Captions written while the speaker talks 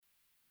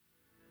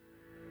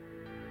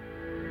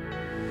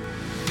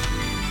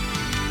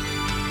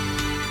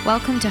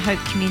Welcome to Hope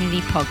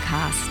Community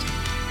Podcast.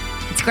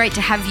 It's great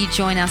to have you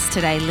join us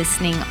today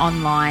listening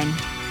online.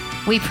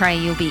 We pray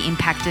you'll be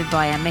impacted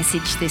by our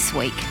message this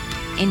week.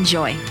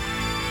 Enjoy.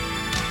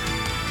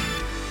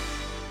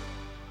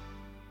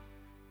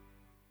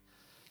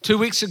 Two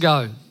weeks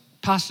ago,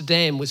 Pastor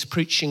Dan was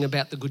preaching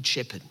about the Good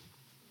Shepherd.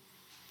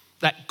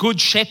 That Good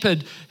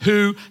Shepherd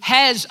who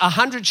has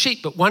 100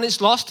 sheep, but one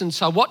is lost. And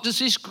so what does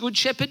this Good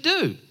Shepherd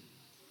do?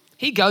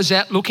 He goes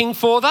out looking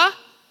for the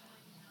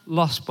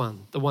lost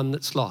one, the one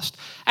that's lost.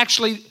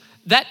 Actually,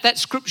 that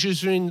scripture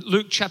is in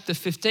Luke chapter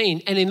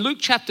 15. And in Luke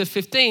chapter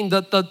 15,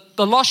 the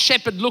lost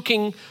shepherd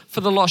looking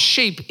for the lost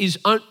sheep is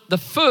the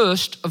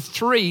first of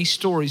three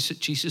stories that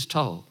Jesus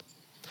told.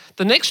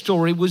 The next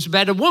story was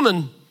about a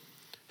woman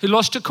who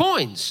lost her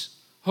coins.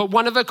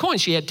 One of her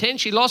coins. She had 10,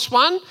 she lost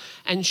one,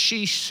 and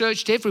she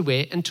searched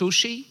everywhere until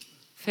she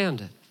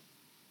found it.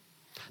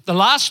 The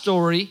last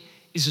story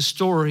is a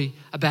story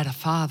about a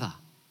father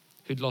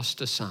who'd lost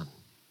a son.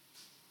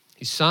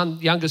 His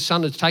youngest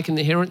son had taken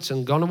the inheritance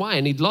and gone away,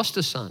 and he'd lost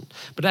a son.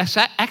 But that's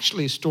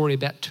actually a story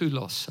about two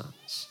lost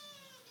sons.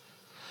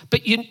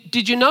 But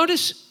did you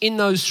notice in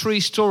those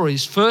three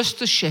stories, first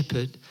the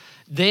shepherd,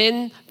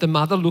 then the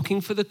mother looking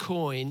for the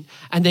coin,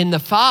 and then the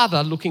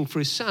father looking for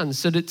his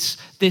sons, that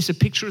there's a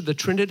picture of the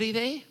Trinity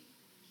there?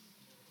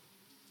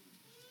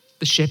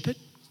 The shepherd,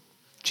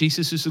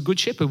 Jesus is the Good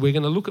Shepherd. We're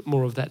going to look at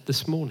more of that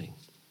this morning.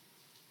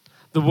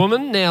 The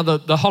woman, now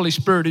the Holy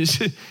Spirit is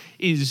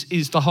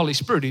the Holy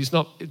Spirit.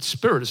 It's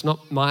spirit. It's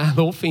not male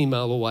or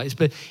female always.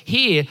 But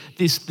here,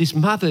 this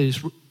mother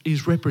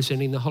is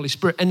representing the Holy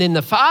Spirit. And then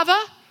the father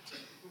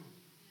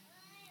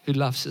who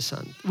loves the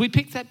son. We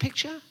picked that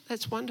picture?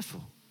 That's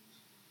wonderful.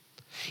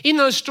 In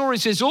those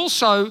stories, there's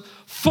also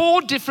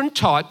four different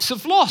types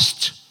of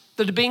lost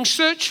that are being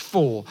searched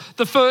for.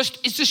 The first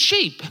is the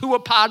sheep who are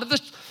part of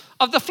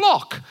the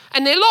flock,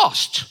 and they're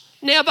lost.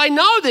 Now, they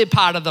know they're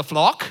part of the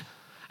flock,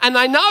 and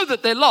they know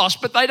that they're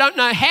lost, but they don't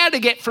know how to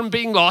get from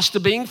being lost to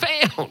being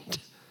found.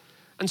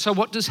 And so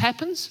what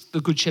happens? The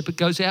Good Shepherd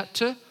goes out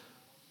to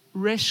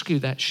rescue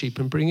that sheep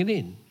and bring it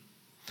in.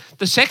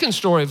 The second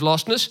story of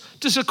lostness,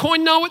 does a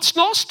coin know it's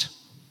lost?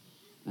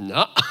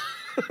 No.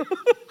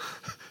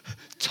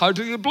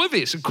 Totally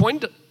oblivious. A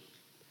coin.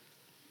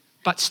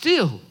 But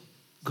still,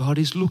 God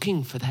is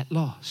looking for that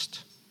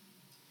lost.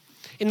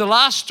 In the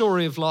last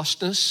story of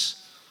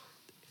lostness,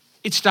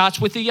 it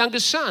starts with the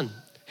youngest son,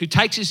 who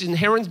takes his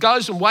inheritance,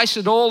 goes and wastes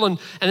it all, and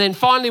then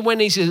finally when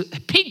he's a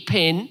pig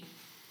pen,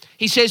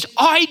 he says,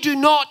 I do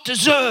not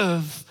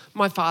deserve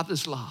my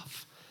father's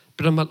love,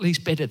 but I'm at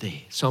least better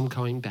there, so I'm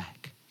going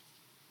back.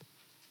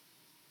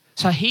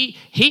 So he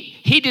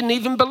didn't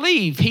even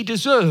believe he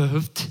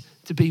deserved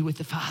to be with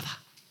the father.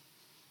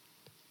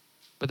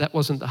 But that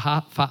wasn't the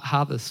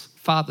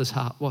father's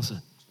heart, was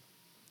it?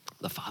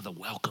 The father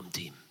welcomed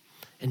him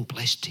and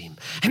blessed him.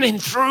 And then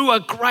threw a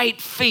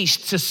great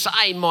feast to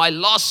say, my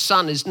lost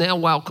son is now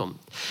welcome.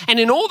 And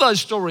in all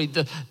those stories,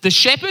 the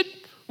shepherd,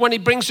 when he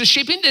brings the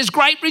sheep in, there's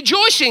great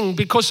rejoicing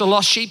because the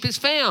lost sheep is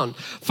found.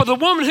 For the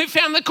woman who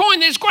found the coin,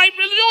 there's great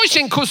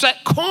rejoicing because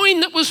that coin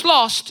that was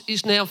lost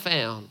is now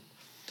found.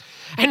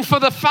 And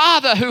for the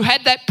father who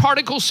had that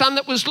prodigal son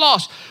that was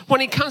lost, when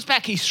he comes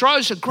back, he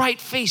throws a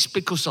great feast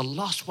because the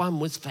lost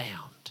one was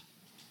found.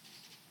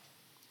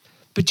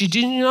 But did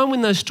you know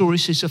in those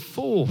stories there's a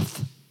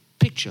fourth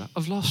picture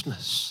of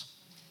lostness?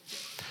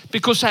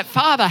 Because that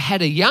father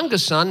had a younger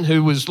son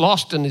who was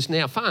lost and is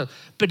now found,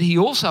 but he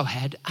also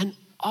had an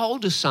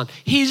older son,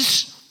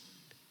 his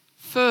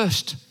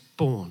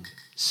firstborn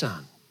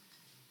son.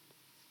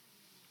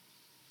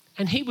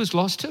 And he was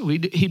lost too.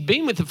 He'd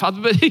been with the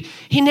father, but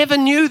he never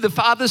knew the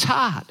father's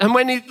heart. And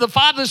when the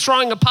father's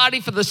throwing a party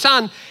for the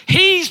son,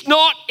 he's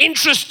not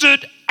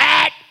interested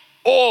at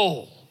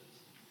all.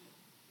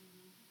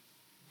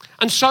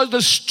 And so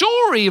the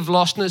story of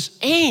lostness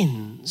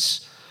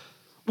ends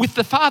with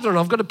the father, and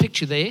I've got a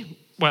picture there.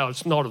 Well,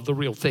 it's not of the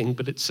real thing,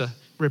 but it's a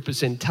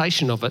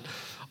representation of it,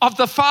 of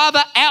the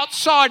father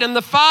outside, and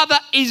the father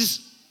is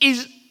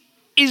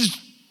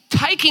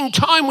taking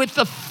time with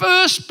the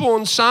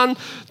firstborn son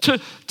to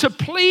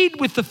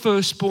plead with the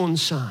firstborn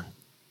son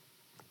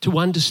to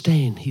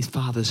understand his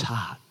father's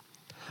heart,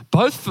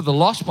 both for the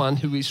lost one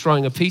who he's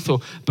throwing a feast for,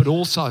 but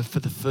also for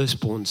the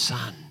firstborn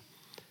son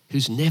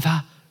who's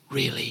never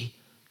really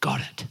got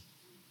it.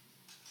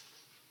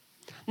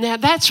 Now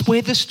that's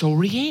where the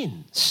story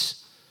ends.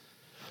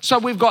 So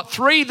we've got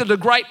three that are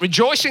great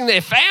rejoicing,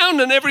 they're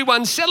found and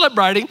everyone's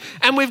celebrating,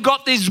 and we've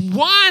got this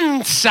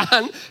one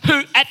son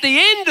who at the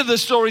end of the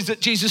stories that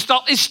Jesus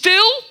told is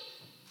still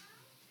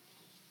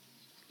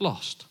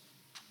lost.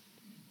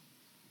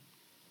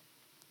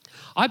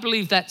 I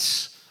believe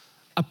that's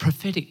a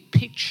prophetic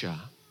picture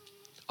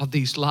of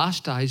these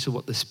last days of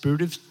what the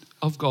Spirit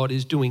of God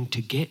is doing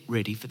to get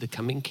ready for the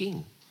coming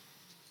King.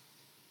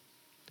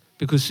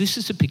 Because this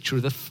is a picture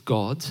of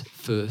God's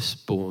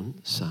firstborn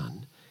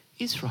son,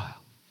 Israel.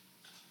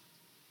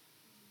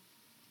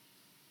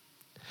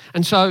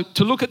 And so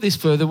to look at this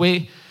further,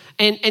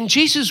 and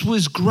Jesus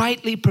was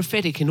greatly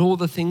prophetic in all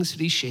the things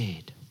that he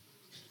shared.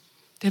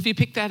 Have you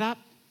picked that up?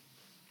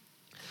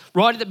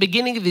 Right at the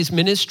beginning of his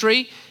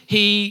ministry,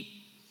 his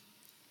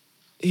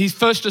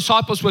first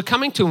disciples were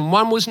coming to him.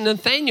 One was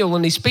Nathanael,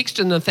 and he speaks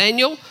to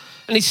Nathanael,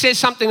 and he says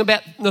something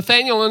about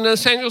Nathanael, and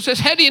Nathanael says,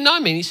 "How do you know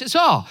me?" And he says,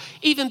 "Oh,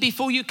 even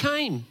before you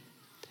came,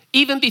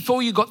 even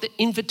before you got the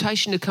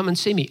invitation to come and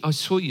see me, I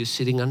saw you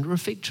sitting under a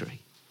fig tree."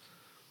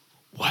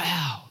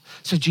 Wow.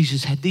 So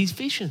Jesus had these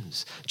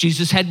visions.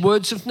 Jesus had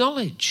words of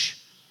knowledge.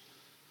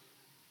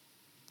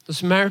 The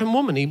Samaritan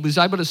woman, he was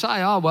able to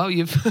say, "Oh, well,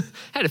 you've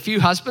had a few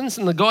husbands,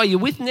 and the guy you're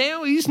with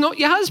now, he's not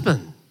your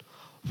husband."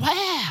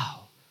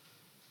 Wow.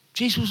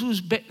 Jesus was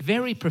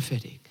very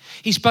prophetic.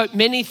 He spoke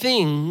many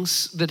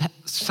things,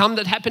 some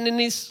that happened in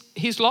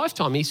his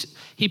lifetime.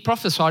 He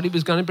prophesied he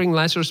was going to bring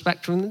Lazarus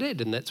back from the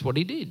dead, and that's what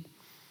he did.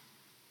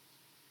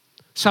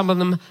 Some of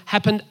them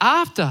happened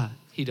after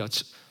he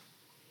died.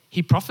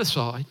 He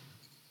prophesied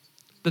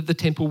that the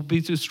temple would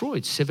be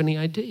destroyed, 70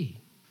 AD.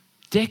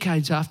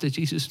 Decades after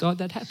Jesus died,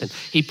 that happened.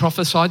 He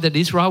prophesied that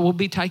Israel will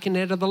be taken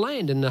out of the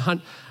land in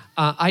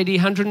AD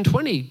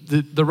 120.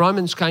 The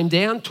Romans came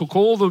down, took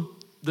all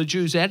the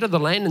Jews out of the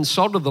land and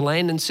sold the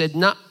land and said,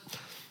 "No,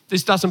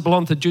 this doesn't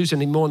belong to the Jews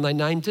anymore," and they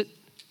named it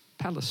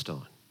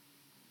Palestine.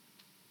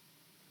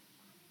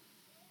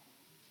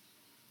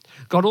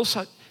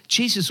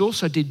 Jesus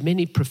also did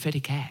many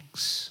prophetic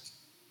acts.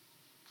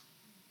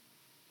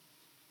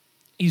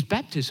 His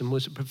baptism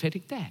was a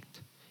prophetic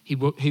act. He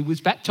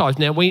was baptized.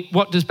 Now,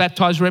 what does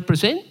baptize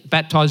represent?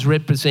 Baptize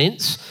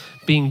represents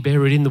being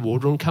buried in the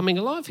water and coming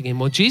alive again.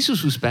 Well,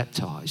 Jesus was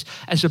baptized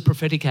as a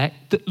prophetic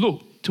act that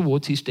looked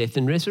towards his death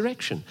and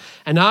resurrection.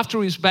 And after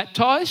he was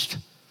baptized,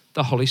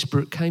 the Holy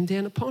Spirit came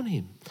down upon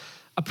him.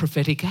 A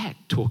prophetic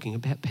act talking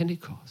about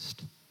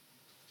Pentecost.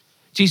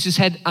 Jesus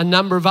had a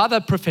number of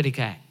other prophetic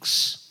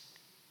acts.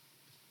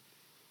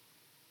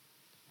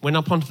 Went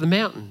up onto the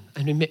mountain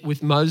and he met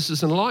with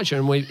Moses and Elijah.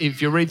 And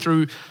if you read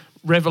through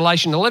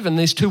Revelation 11,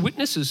 there's two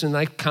witnesses and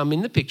they come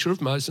in the picture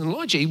of Moses and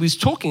Elijah. He was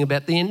talking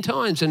about the end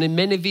times, and in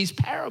many of his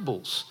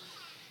parables,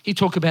 he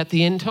talked about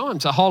the end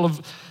times. The whole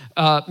of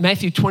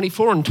Matthew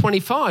 24 and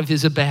 25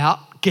 is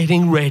about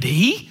getting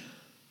ready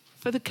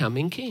for the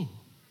coming King.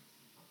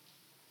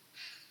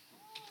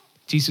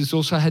 Jesus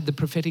also had the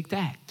prophetic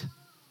act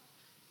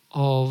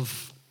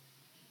of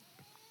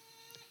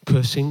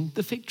cursing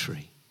the fig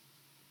tree,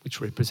 which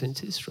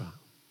represents Israel,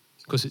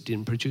 because it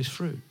didn't produce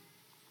fruit.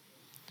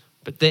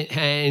 But then,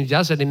 and he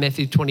does that in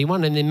Matthew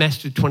 21, and in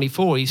Matthew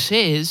 24 he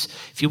says,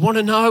 if you want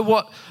to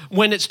know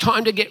when it's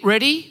time to get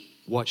ready,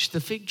 watch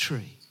the fig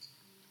tree,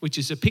 which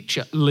is a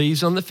picture,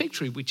 leaves on the fig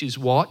tree, which is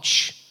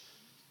watch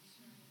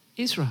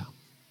Israel.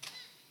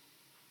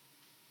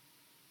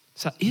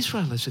 So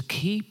Israel is a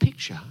key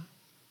picture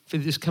for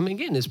this coming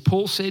in. As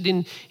Paul said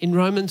in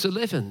Romans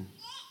 11,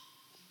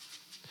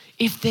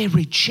 if their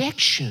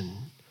rejection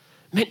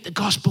meant the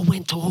gospel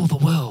went to all the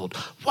world.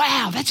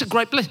 Wow, that's a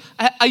great blessing.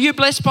 Are you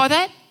blessed by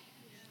that?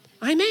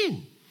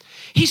 Amen.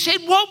 He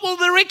said, what will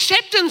their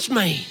acceptance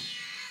mean?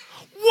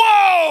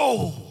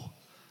 Whoa!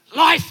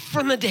 Life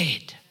from the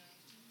dead.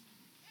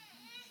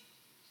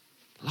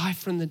 Life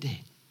from the dead.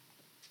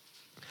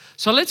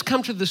 So let's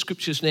come to the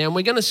scriptures now, and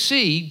we're going to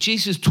see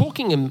Jesus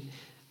talking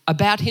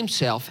about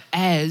himself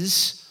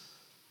as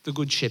the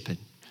Good Shepherd.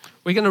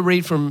 We're going to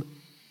read from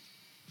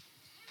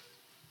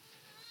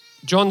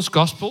John's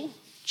Gospel,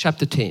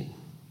 chapter 10.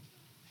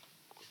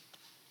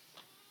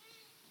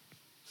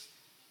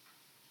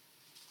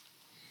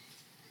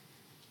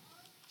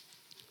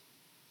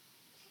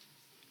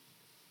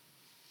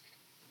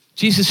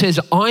 Jesus says,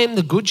 I am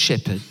the good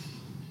shepherd.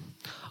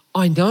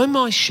 I know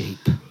my sheep,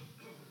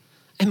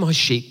 and my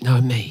sheep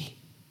know me.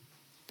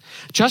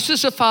 Just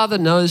as the Father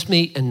knows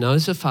me and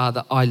knows the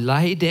Father, I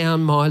lay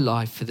down my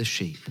life for the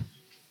sheep.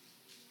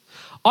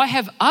 I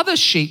have other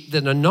sheep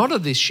that are not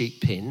of this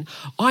sheep pen.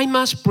 I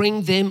must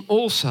bring them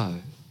also.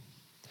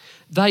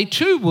 They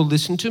too will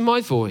listen to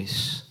my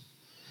voice,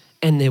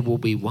 and there will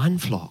be one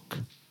flock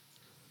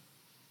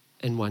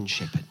and one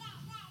shepherd.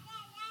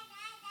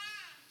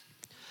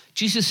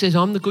 Jesus says,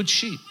 I'm the good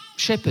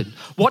shepherd.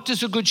 What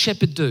does a good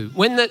shepherd do?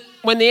 When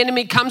the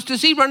enemy comes,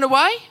 does he run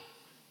away?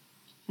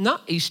 No,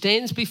 he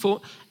stands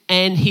before,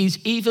 and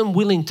he's even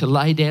willing to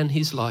lay down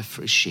his life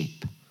for his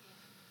sheep.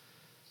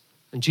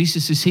 And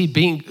Jesus is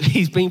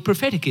he's being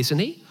prophetic, isn't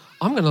he?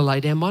 I'm going to lay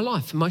down my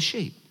life for my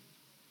sheep.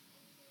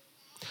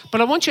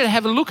 But I want you to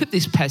have a look at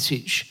this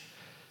passage.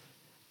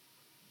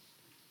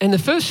 And the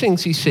first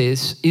things he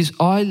says is,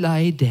 I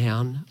lay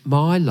down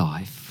my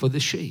life for the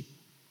sheep.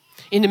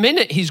 In a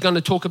minute, he's going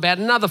to talk about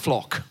another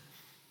flock.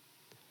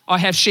 I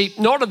have sheep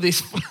not of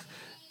this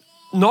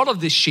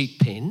sheep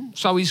pen.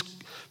 So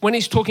when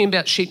he's talking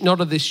about sheep not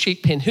of this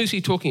sheep pen, who's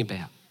he talking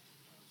about?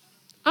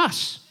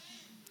 Us.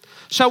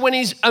 So when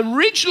he's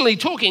originally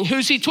talking,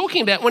 who's he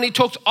talking about? When he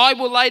talks, I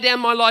will lay down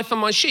my life for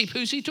my sheep,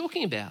 who's he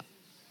talking about?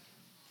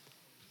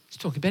 He's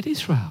talking about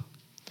Israel.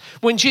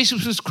 When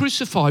Jesus was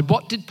crucified,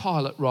 what did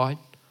Pilate write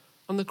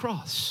on the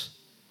cross?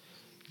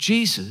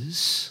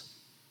 Jesus,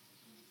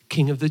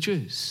 King of the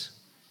Jews.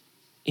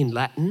 In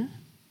Latin,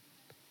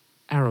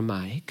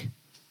 Aramaic,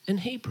 and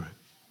Hebrew.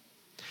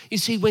 You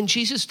see, when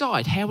Jesus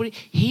died,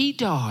 he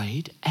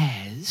died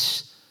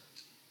as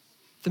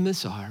the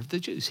Messiah of the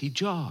Jews. He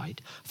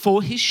died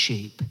for his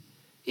sheep,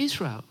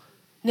 Israel.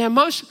 Now,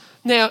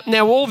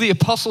 all the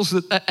apostles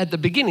at the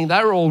beginning,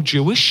 they were all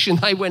Jewish and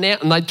they went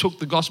out and they took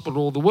the gospel to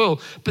all the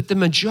world. But the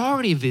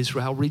majority of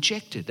Israel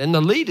rejected, and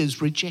the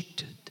leaders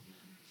rejected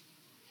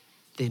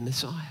their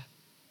Messiah.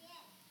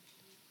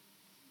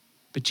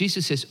 But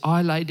Jesus says,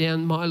 I lay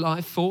down my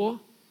life for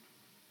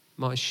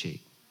my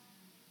sheep.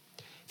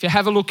 If you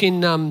have a look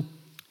in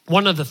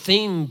one of the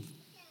theme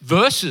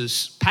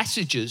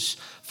passages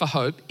for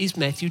hope is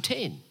Matthew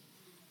 10,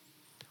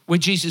 where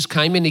Jesus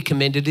came and he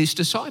commended his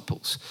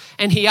disciples.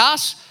 And he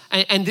asked,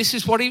 and this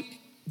is what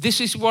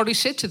he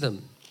said to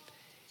them.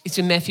 It's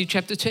in Matthew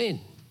chapter 10.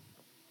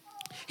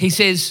 He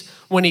says,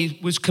 when he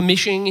was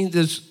commissioning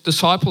his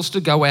disciples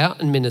to go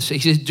out and minister, he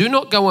says, do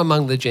not go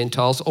among the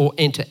Gentiles or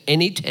enter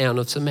any town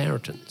of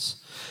Samaritans.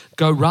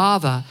 Go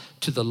rather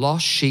to the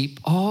lost sheep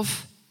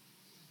of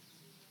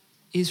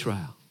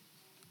Israel.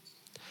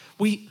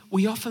 We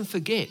often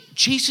forget,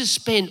 Jesus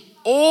spent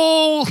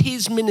all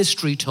his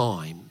ministry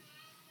time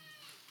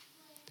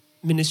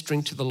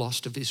ministering to the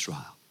lost of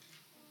Israel.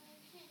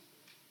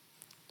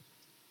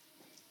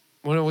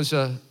 When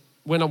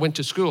I went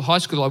to school, high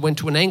school, I went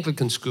to an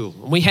Anglican school.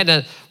 And we had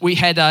a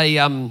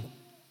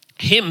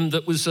hymn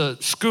that was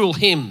a school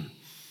hymn.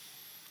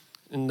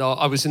 And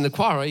I was in the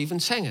choir, I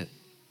even sang it.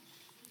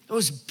 It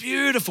was a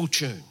beautiful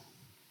tune. It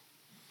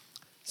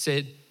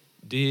said,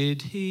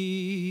 did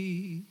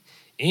he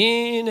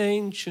in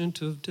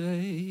ancient of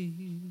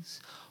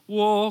days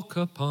walk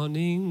upon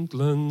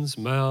England's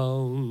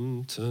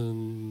mountains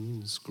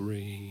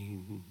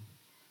green?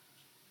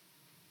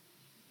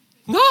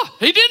 No,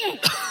 he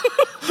didn't.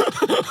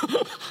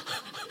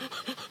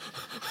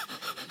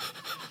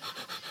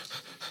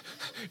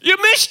 You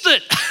missed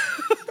it.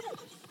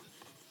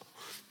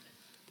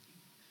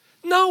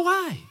 No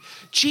way.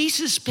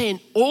 Jesus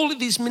spent all of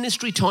his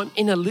ministry time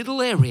in a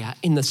little area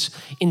in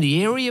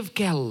the area of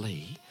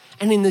Galilee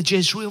and in the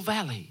Jezreel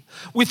Valley,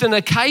 with an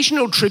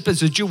occasional trip,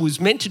 as a Jew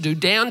was meant to do,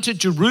 down to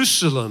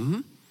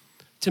Jerusalem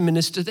to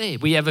minister there.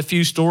 We have a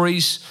few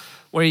stories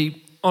where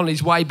on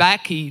his way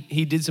back,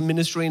 he did some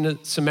ministry in a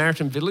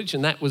Samaritan village,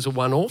 and that was a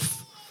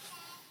one-off.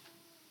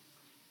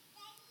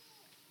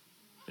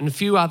 And a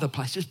few other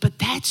places. But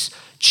that's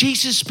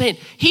Jesus spent.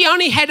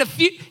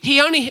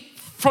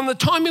 From the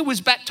time he was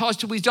baptised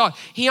to his death,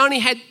 he only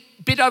had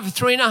a bit over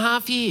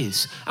 3.5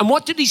 years. And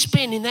what did he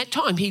spend in that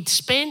time? He'd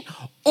spent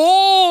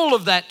all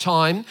of that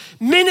time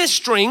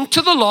ministering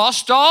to the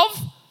lost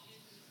of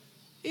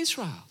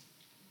Israel.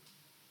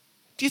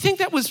 Do you think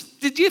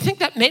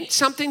that meant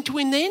something to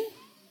him then?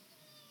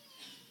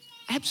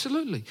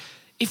 Absolutely.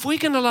 If we're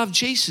going to love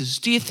Jesus,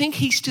 do you think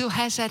he still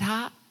has that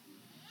heart?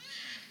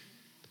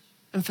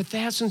 And for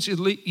thousands of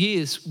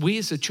years, we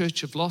as a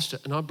church have lost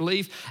it. And I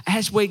believe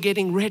as we're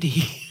getting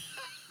ready,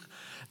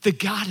 the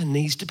garden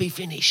needs to be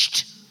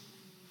finished.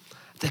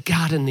 The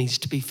garden needs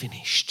to be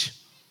finished.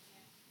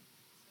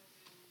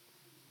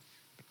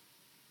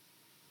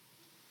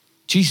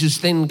 Jesus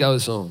then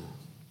goes on.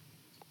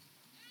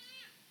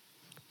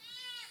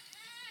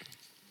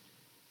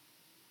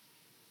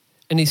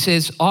 And he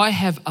says, I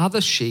have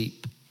other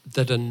sheep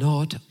that are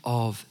not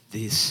of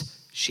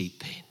this sheep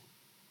pen.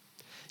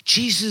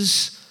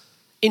 Jesus,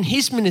 in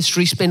his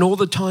ministry, spent all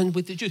the time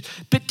with the Jews.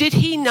 But did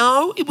he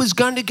know it was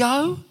going to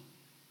go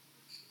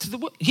to the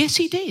world? Yes,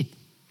 he did.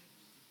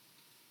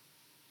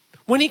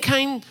 When he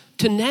came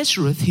to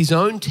Nazareth, his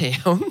own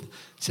town,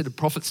 said a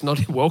prophet's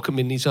not welcome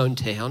in his own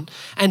town,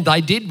 and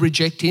they did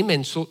reject him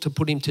and sought to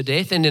put him to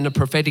death. And in a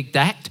prophetic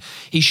act,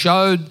 he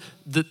showed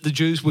that the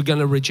Jews were going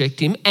to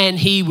reject him and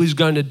he was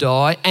going to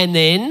die and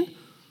then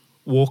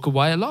walk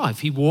away alive.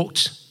 He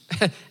walked,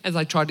 as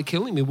they tried to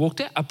kill him, he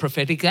walked out. A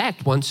prophetic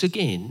act once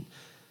again,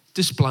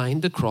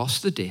 displaying the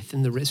cross, the death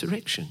and the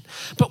resurrection.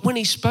 But when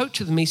he spoke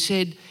to them,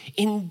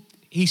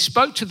 he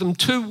spoke to them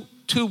two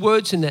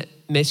words in that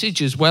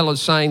message, as well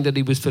as saying that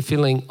he was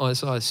fulfilling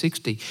Isaiah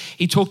 60.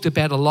 He talked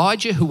about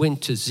Elijah who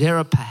went to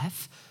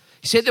Zarephath.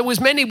 He said there was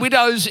many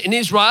widows in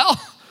Israel,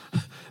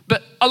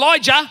 but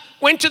Elijah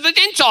went to the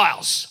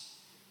Gentiles.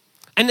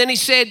 And then he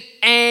said,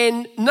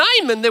 and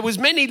Naaman, there was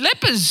many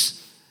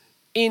lepers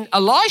in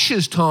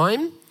Elisha's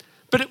time,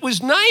 but it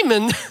was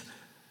Naaman,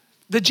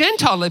 the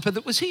Gentile leper,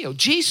 that was healed.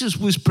 Jesus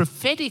was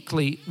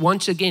prophetically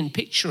once again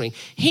picturing.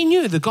 He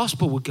knew the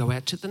gospel would go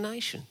out to the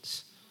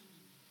nations.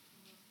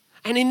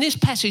 And in this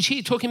passage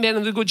here, talking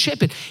about the Good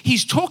Shepherd,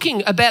 he's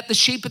talking about the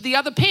sheep of the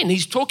other pen.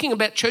 He's talking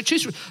about church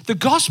Israel. The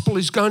gospel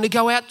is going to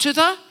go out to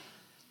the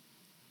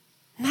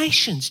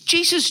nations.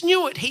 Jesus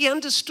knew it. He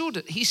understood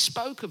it. He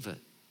spoke of it.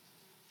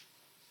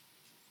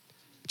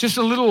 Just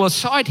a little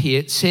aside here,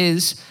 it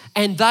says,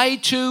 and they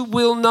too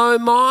will know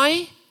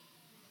my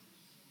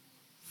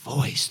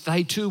voice.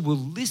 They too will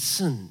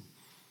listen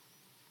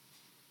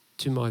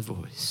to my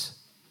voice.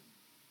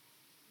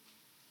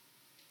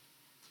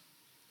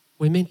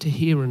 We're meant to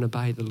hear and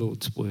obey the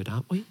Lord's word,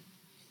 aren't we?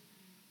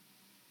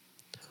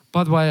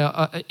 By the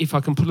way, if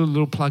I can put a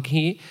little plug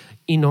here,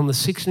 on the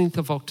 16th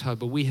of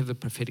October, we have a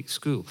prophetic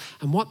school.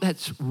 And what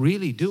that's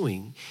really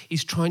doing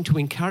is trying to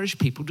encourage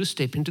people to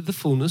step into the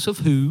fullness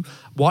of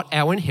what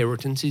our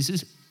inheritance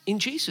is in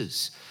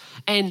Jesus.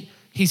 And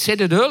he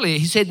said it earlier.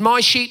 He said, my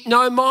sheep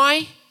know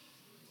my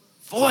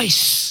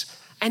voice.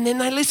 And then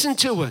they listen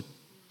to it.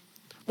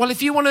 Well,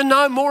 if you want to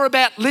know more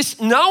about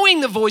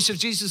knowing the voice of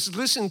Jesus,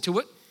 listen to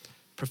it,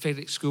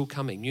 prophetic school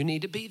coming. You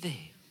need to be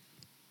there.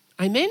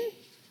 Amen?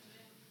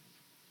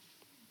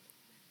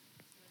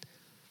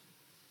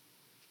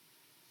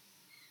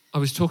 I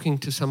was talking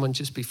to someone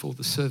just before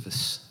the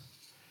service.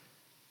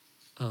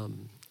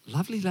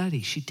 Lovely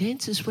lady. She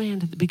dances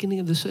around at the beginning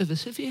of the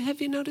service.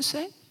 Have you noticed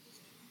that?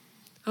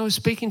 I was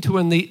speaking to her,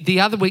 and the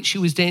other week she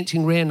was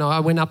dancing around. I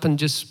went up and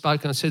just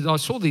spoke, and I said, I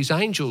saw these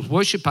angels,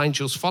 worship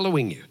angels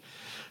following you.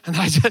 And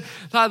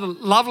they're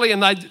lovely,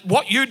 and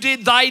what you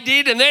did, they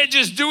did, and they're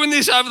just doing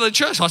this over the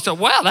church. I said,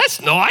 wow,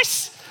 that's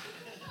nice.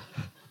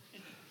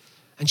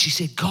 And she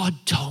said, God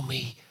told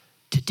me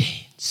to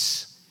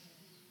dance.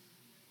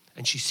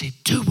 And she said,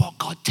 do what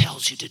God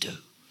tells you to do.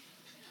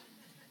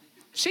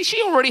 See,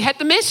 she already had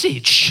the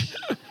message.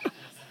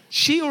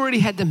 She already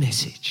had the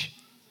message.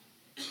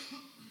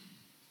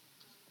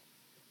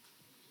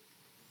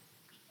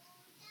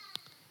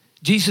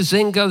 Jesus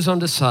then goes on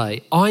to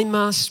say, I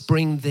must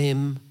bring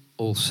them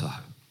also.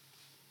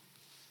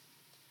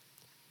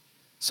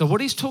 So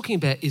what he's talking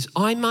about is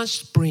I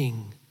must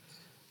bring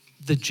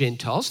the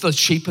Gentiles, the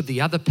sheep of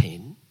the other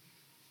pen,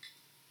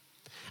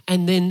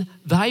 and then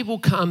they will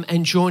come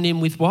and join in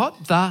with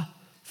what? The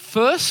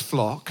first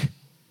flock.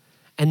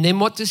 And then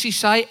what does he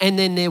say? And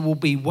then there will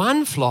be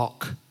one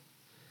flock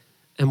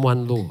and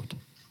one Lord.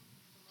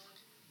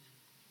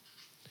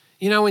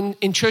 You know,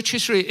 in church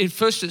history, at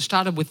first it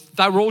started with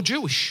they were all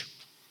Jewish.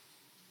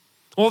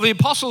 All the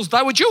apostles,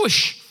 they were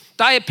Jewish.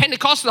 Day of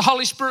Pentecost, the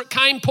Holy Spirit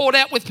came, poured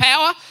out with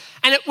power,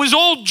 and it was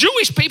all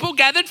Jewish people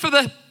gathered for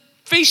the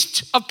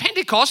Feast of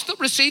Pentecost that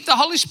received the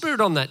Holy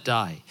Spirit on that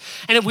day.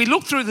 And if we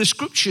look through the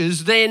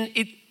scriptures,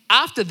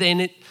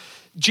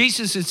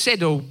 Jesus had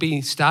said it'll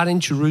be start in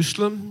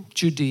Jerusalem,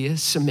 Judea,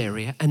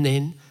 Samaria, and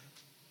then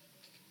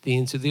the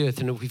ends of the earth.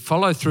 And if we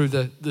follow through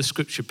the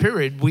scripture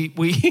period,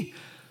 the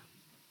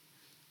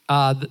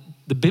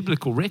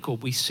biblical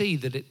record, we see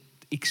that it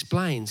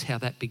explains how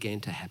that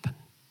began to happen.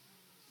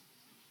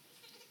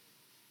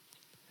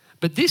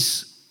 But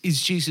this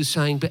is Jesus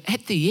saying, but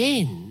at the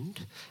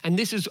end, and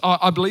this is,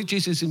 I believe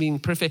Jesus is being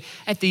prophetic,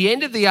 at the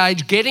end of the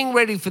age, getting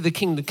ready for the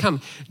kingdom to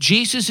come,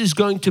 Jesus is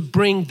going to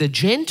bring the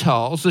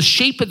Gentiles, the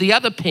sheep of the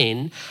other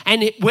pen,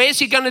 and where's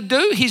he going to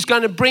do? He's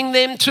going to bring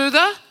them to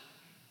the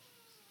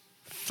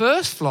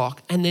first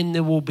flock, and then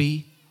there will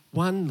be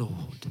one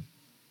Lord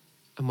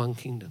and one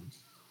kingdom.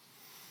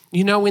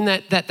 You know, in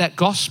that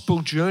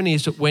gospel journey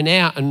as it went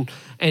out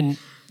and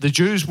the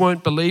Jews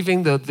weren't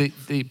believing,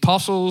 the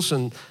apostles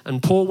and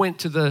Paul went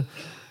to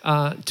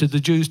the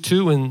Jews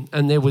too,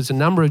 and there was a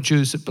number of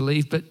Jews that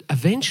believed, but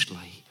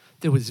eventually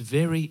there was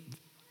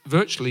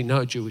virtually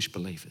no Jewish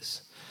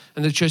believers.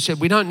 And the church said,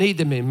 we don't need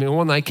them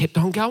anymore, and they kept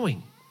on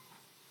going.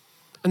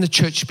 And the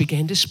church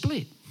began to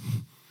split.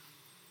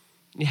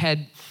 You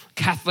had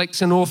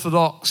Catholics and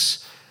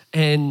Orthodox,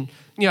 and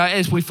you know,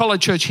 as we follow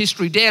church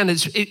history down,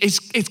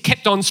 it's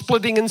kept on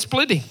splitting and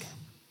splitting.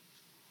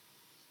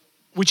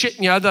 Which,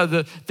 you know,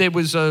 there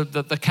was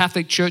the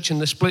Catholic Church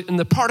and the split, and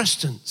the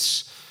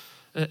Protestants,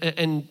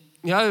 and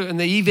you know, and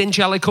the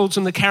evangelicals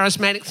and the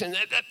charismatics, and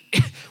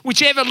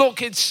whichever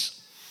look,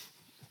 it's.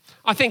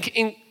 I think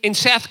in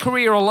South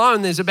Korea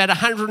alone, there's about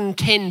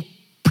 110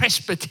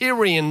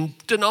 Presbyterian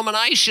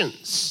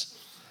denominations.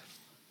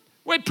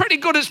 We're pretty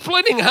good at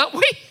splitting, aren't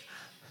we?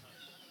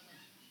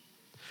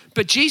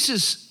 But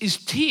Jesus is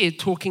here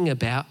talking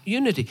about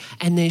unity,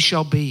 and there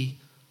shall be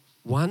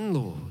one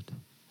Lord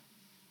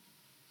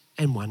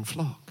and one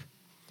flock.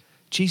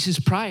 Jesus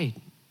prayed,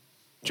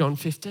 John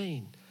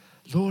 15,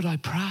 Lord, I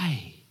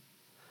pray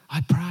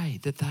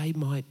that they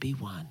might be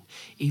one,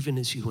 even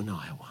as you and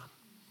I are one.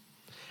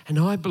 And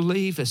I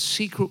believe a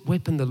secret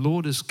weapon the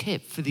Lord has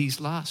kept for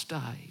these last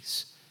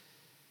days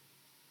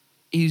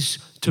is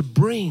to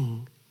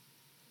bring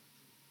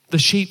the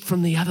sheep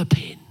from the other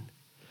pen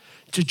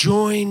to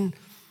join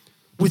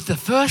with the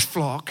first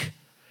flock,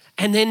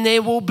 and then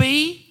there will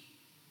be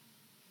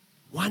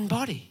one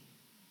body.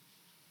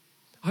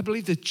 I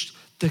believe that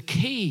the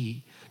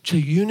key to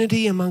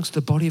unity amongst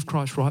the body of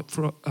Christ right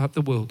throughout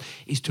the world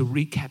is to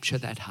recapture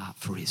that heart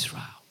for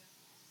Israel.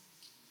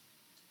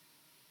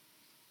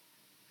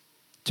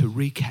 To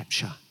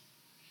recapture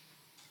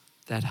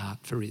that heart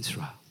for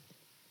Israel.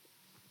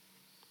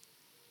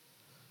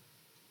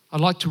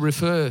 I'd like to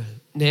refer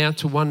now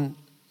to one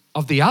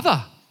of the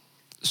other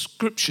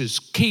scriptures,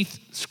 key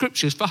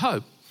scriptures for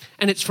hope,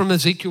 and it's from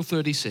Ezekiel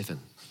 37.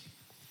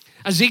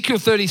 Ezekiel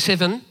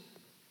 37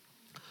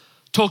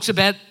 talks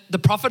about the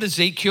prophet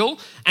Ezekiel,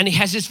 and he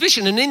has this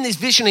vision, and in this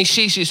vision he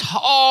sees this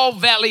whole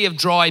valley of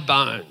dry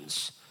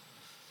bones.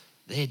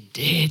 They're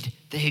dead,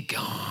 they're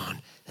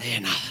gone,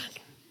 they're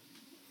nothing.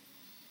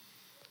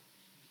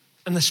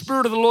 And the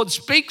Spirit of the Lord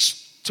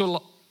speaks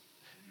to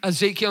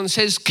Ezekiel and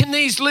says, can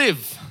these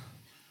live?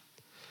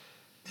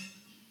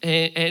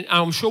 And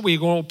I'm sure we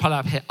all put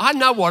up here. I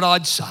know what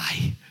I'd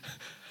say,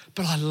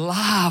 but I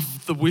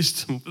love the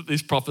wisdom that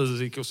this prophet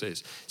Ezekiel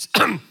says.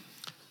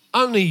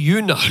 Only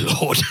you know,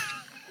 Lord.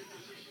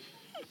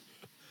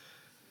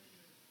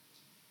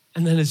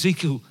 And then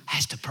Ezekiel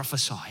has to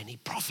prophesy, and he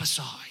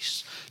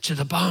prophesies to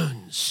the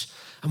bones.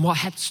 And what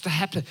has to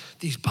happen?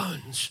 These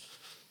bones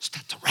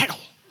start to rattle.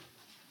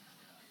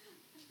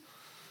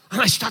 And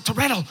they start to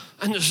rattle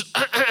and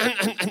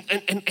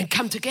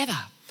come together.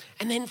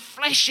 And then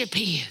flesh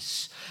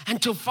appears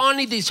until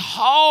finally this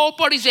whole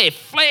body's there.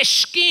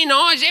 Flesh, skin,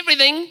 eyes,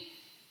 everything.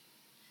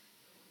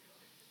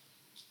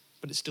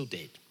 But it's still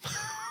dead.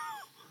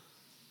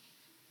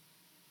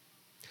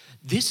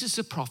 This is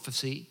a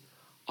prophecy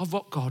of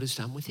what God has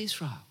done with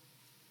Israel.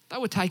 They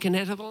were taken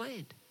out of the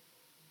land.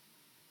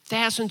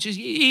 Thousands of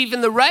years.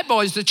 Even the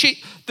rabbis, the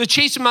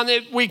chiefs among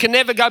them, we can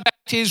never go back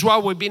to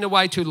Israel. We've been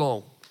away too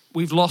long.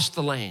 We've lost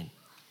the land.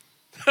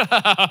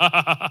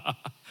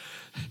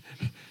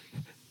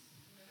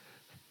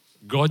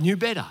 God knew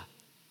better.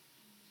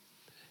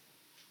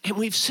 And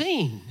we've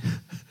seen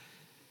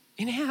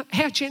in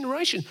our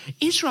generation,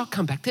 Israel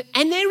come back to,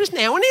 and there is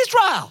now an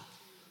Israel.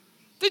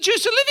 The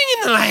Jews are living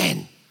in the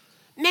land.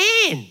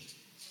 Man.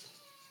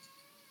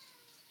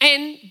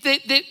 And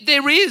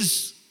there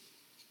is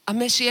a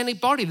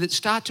messianic body that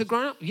starts to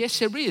grow up. Yes,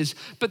 there is.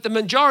 But the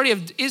majority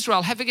of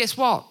Israel, have a guess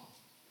what?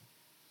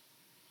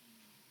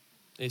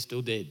 They're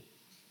still dead.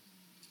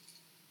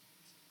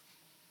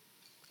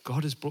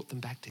 God has brought them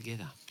back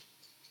together.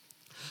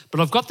 But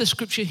I've got the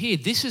scripture here.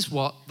 This is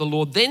what the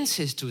Lord then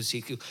says to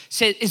Ezekiel.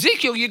 Says,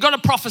 Ezekiel, you've got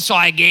to prophesy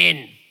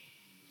again.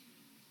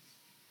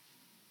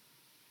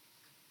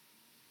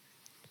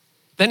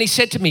 Then he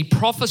said to me,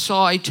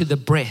 prophesy to the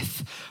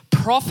breath.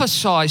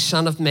 Prophesy,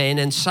 son of man,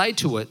 and say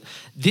to it,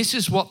 this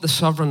is what the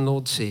sovereign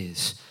Lord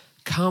says.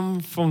 Come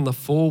from the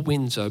four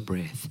winds, O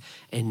breath,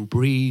 and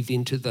breathe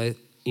into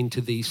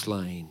these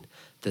slain,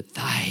 that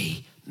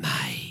they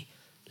may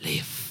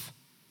live.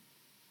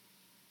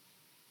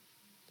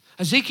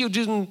 Ezekiel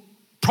didn't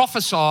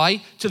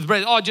prophesy to the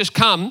breath, oh, just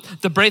come,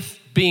 the breath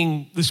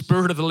being the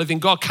spirit of the living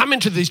God, come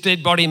into this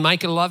dead body and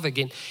make it alive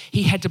again.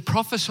 He had to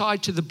prophesy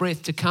to the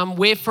breath to come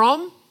where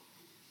from?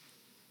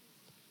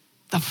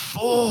 The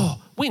four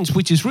winds,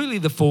 which is really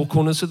the four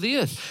corners of the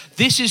earth.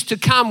 This is to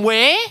come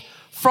where?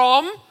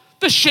 From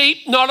the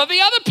sheep, not of the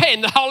other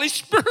pen, the Holy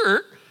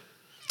Spirit,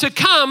 to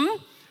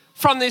come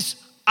from this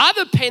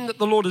other pen that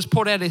the Lord has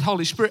poured out, His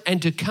Holy Spirit,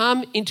 and to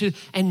come into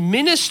and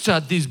minister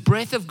this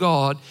breath of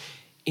God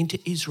into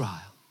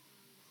Israel,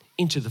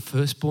 into the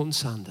firstborn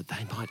son, that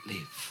they might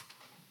live.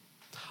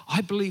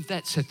 I believe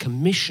that's a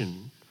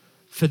commission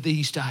for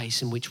these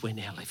days in which we're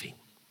now living.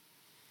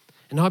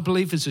 And I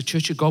believe as a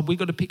church of God, we've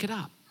got to pick it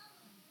up.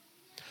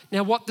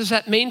 Now, what does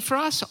that mean for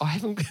us? I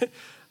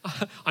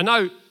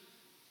know,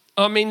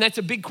 that's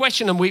a big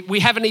question, and we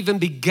haven't even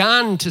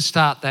begun to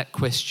start that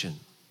question.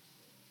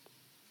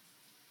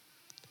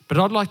 But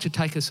I'd like to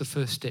take us a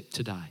first step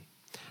today.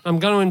 I'm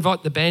going to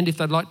invite the band if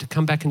they'd like to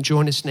come back and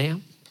join us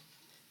now.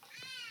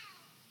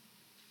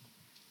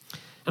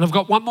 And I've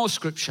got one more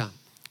scripture,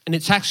 and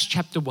it's Acts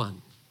chapter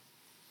 1.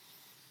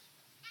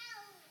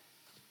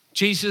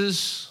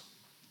 Jesus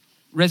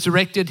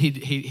resurrected,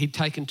 he'd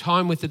taken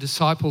time with the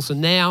disciples,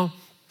 and now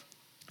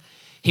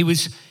he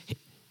was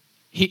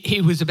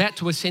about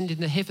to ascend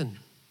into heaven.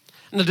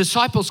 And the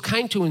disciples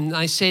came to him and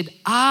they said,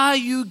 are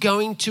you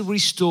going to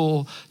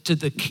restore to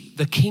the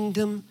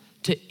kingdom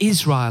to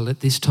Israel at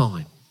this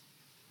time?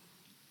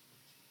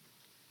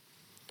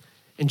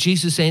 And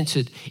Jesus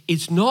answered,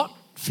 it's not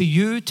for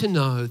you to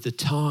know the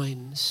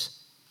times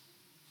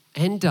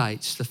and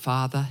dates the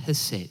Father has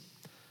set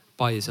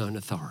by his own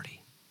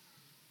authority.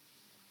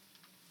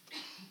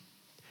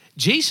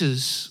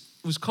 Jesus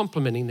was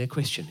complimenting their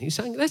question. He's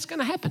saying, that's going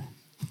to happen.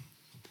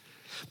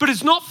 But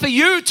it's not for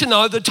you to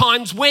know the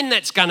times when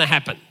that's going to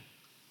happen.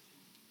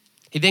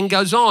 He then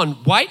goes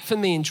on, wait for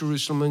me in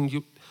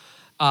Jerusalem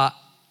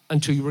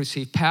until you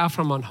receive power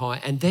from on high,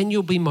 and then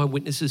you'll be my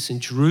witnesses in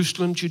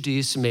Jerusalem,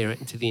 Judea, Samaria,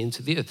 and to the ends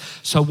of the earth.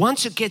 So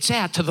once it gets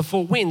out to the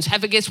four winds,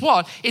 have a guess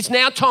what? It's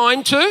now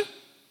time to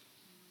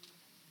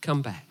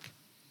come back.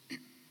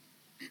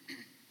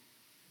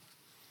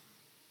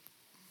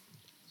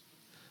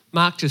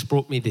 Mark just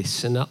brought me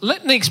this, and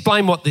let me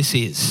explain what this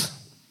is.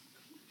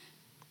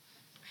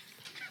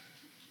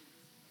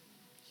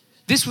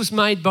 This was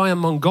made by a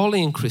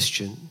Mongolian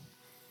Christian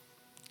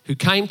who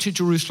came to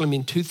Jerusalem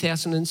in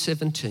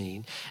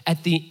 2017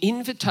 at the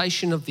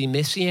invitation of the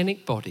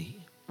Messianic body,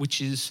 which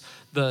is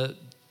the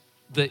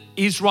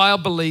Israel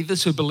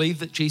believers who believe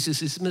that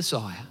Jesus is the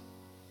Messiah.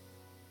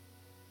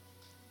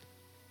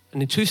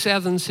 And in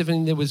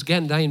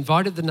 2017, they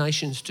invited the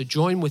nations to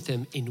join with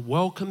them in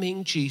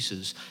welcoming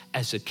Jesus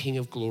as a King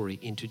of Glory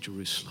into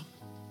Jerusalem.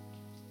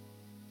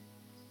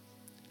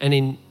 And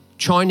in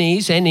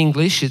Chinese and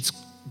English, it's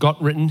got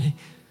written,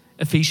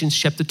 Ephesians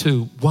chapter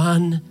 2,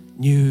 one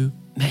new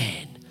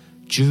man,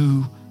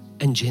 Jew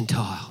and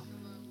Gentile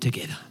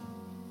together.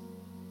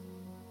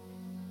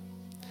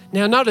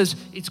 Now notice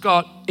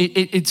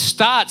it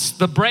starts,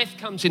 the breath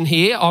comes in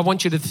here. I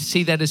want you to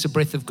see that as a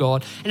breath of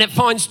God. And it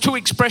finds two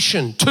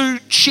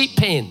sheep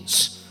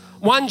pens.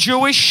 One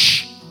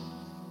Jewish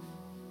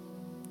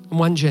and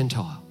one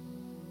Gentile.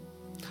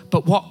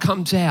 But what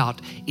comes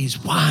out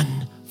is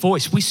one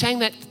voice. We sang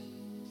that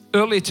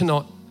earlier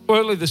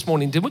this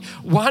morning, didn't we?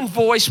 One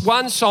voice,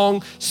 one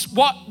song.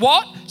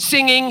 What?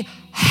 Singing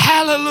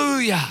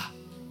hallelujah.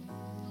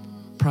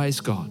 Praise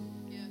God.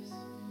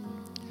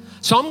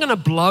 So I'm going to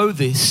blow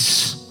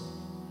this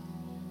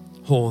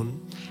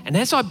horn. And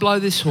as I blow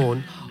this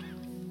horn,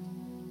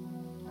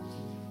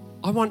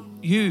 I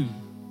want you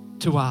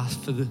to ask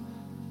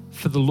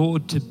for the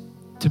Lord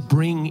to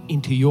bring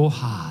into your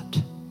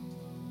heart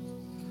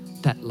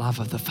that love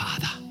of the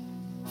Father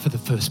for the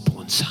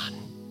firstborn son.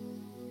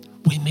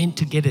 We're meant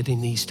to get it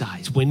in these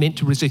days. We're meant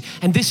to receive.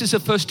 And this is the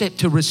first step,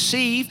 to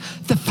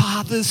receive the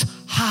Father's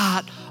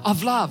heart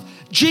of love.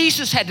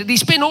 Jesus had it. He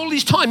spent all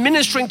his time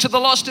ministering to the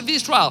lost of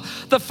Israel.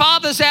 The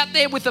Father's out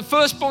there with the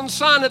firstborn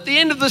son. At the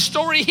end of the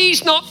story,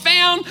 he's not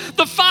found.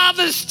 The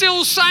Father's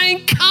still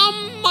saying,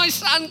 come, my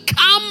son,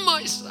 come,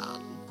 my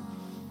son.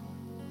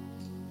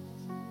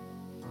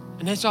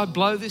 And as I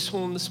blow this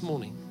horn this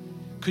morning,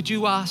 could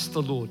you ask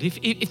the Lord,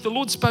 if the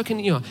Lord's spoken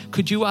to you,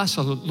 could you ask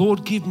the Lord,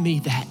 Lord, give me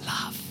that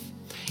love.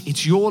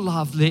 It's your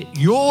love. Let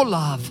your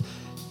love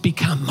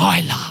become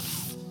my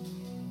love.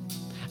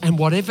 And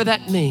whatever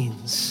that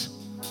means,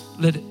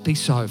 let it be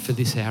so for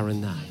this hour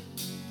and day.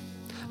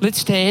 Let's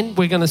stand.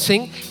 We're going to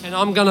sing, and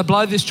I'm going to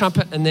blow this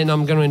trumpet, and then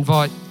I'm going to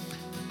invite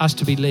us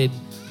to be led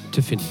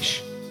to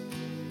finish.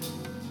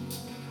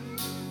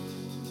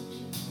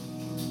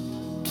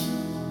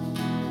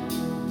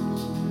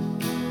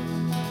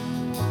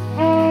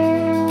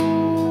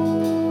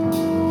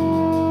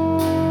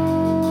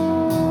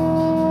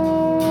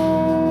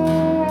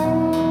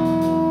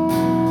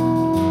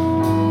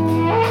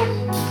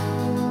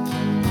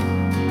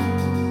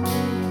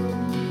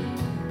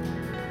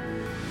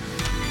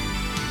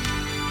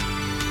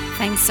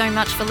 Thanks so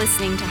much for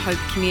listening to Hope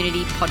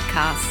Community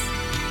Podcasts.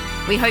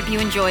 We hope you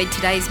enjoyed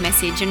today's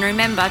message, and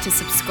remember to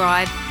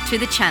subscribe to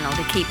the channel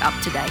to keep up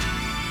to date.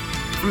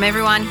 From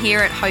everyone here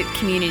at Hope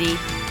Community,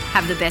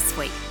 have the best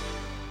week.